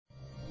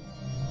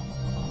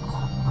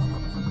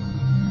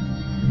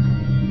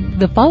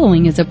The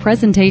following is a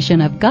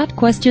presentation of Got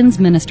Questions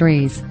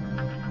Ministries.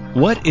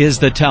 What is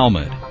the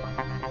Talmud?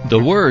 The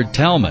word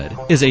Talmud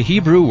is a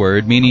Hebrew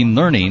word meaning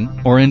learning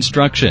or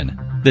instruction.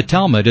 The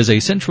Talmud is a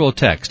central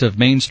text of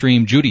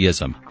mainstream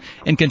Judaism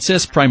and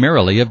consists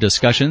primarily of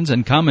discussions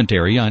and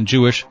commentary on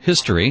Jewish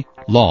history,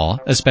 law,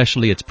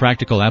 especially its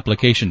practical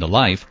application to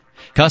life,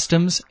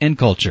 customs, and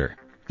culture.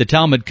 The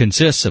Talmud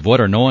consists of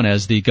what are known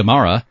as the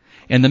Gemara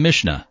and the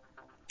Mishnah.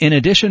 In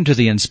addition to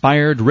the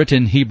inspired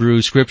written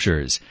Hebrew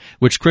scriptures,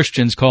 which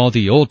Christians call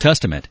the Old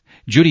Testament,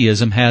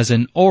 Judaism has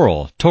an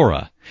oral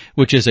Torah,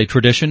 which is a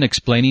tradition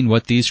explaining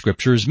what these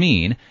scriptures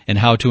mean and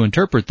how to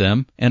interpret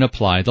them and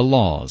apply the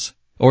laws.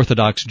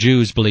 Orthodox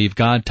Jews believe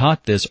God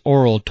taught this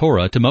oral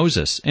Torah to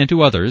Moses and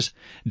to others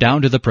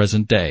down to the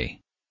present day.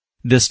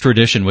 This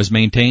tradition was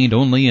maintained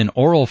only in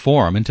oral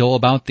form until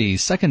about the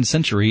 2nd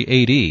century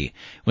A.D.,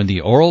 when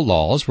the oral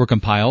laws were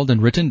compiled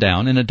and written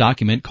down in a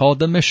document called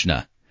the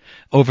Mishnah.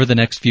 Over the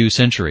next few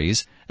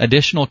centuries,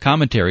 additional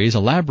commentaries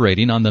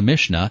elaborating on the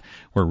Mishnah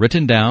were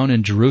written down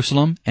in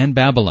Jerusalem and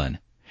Babylon.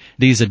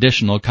 These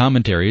additional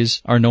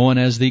commentaries are known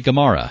as the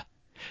Gemara.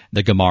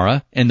 The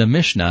Gemara and the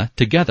Mishnah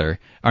together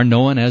are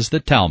known as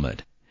the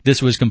Talmud.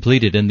 This was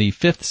completed in the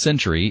 5th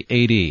century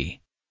A.D.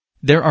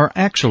 There are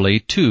actually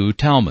two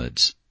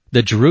Talmuds,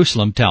 the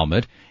Jerusalem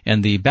Talmud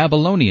and the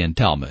Babylonian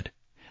Talmud.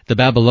 The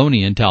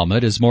Babylonian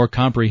Talmud is more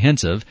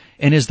comprehensive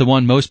and is the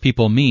one most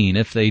people mean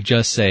if they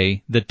just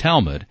say the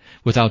Talmud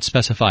without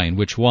specifying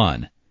which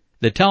one.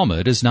 The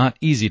Talmud is not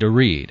easy to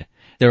read.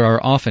 There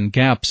are often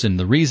gaps in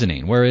the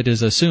reasoning where it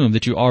is assumed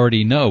that you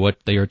already know what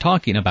they are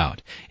talking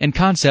about, and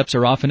concepts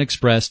are often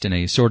expressed in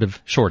a sort of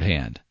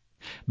shorthand.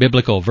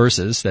 Biblical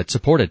verses that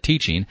support a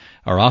teaching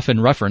are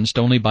often referenced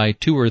only by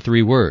 2 or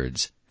 3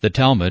 words. The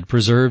Talmud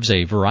preserves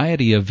a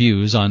variety of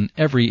views on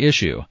every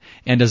issue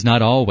and does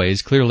not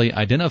always clearly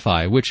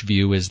identify which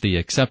view is the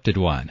accepted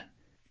one.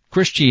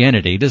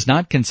 Christianity does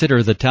not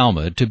consider the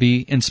Talmud to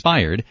be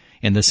inspired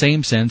in the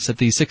same sense that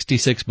the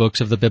 66 books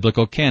of the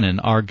biblical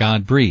canon are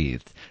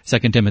God-breathed, 2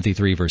 Timothy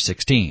 3 verse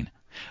 16.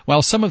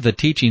 While some of the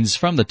teachings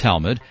from the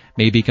Talmud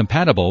may be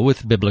compatible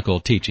with biblical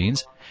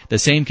teachings, the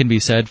same can be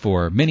said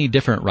for many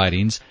different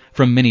writings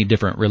from many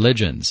different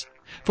religions.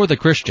 For the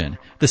Christian,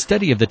 the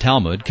study of the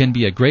Talmud can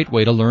be a great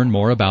way to learn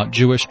more about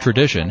Jewish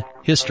tradition,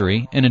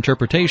 history, and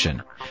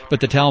interpretation, but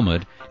the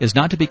Talmud is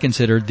not to be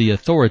considered the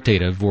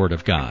authoritative Word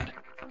of God.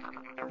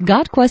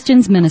 Got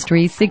Questions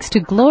Ministry seeks to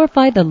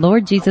glorify the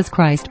Lord Jesus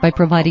Christ by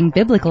providing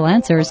biblical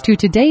answers to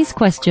today's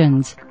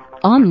questions.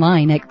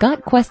 Online at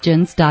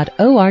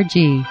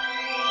GotQuestions.org.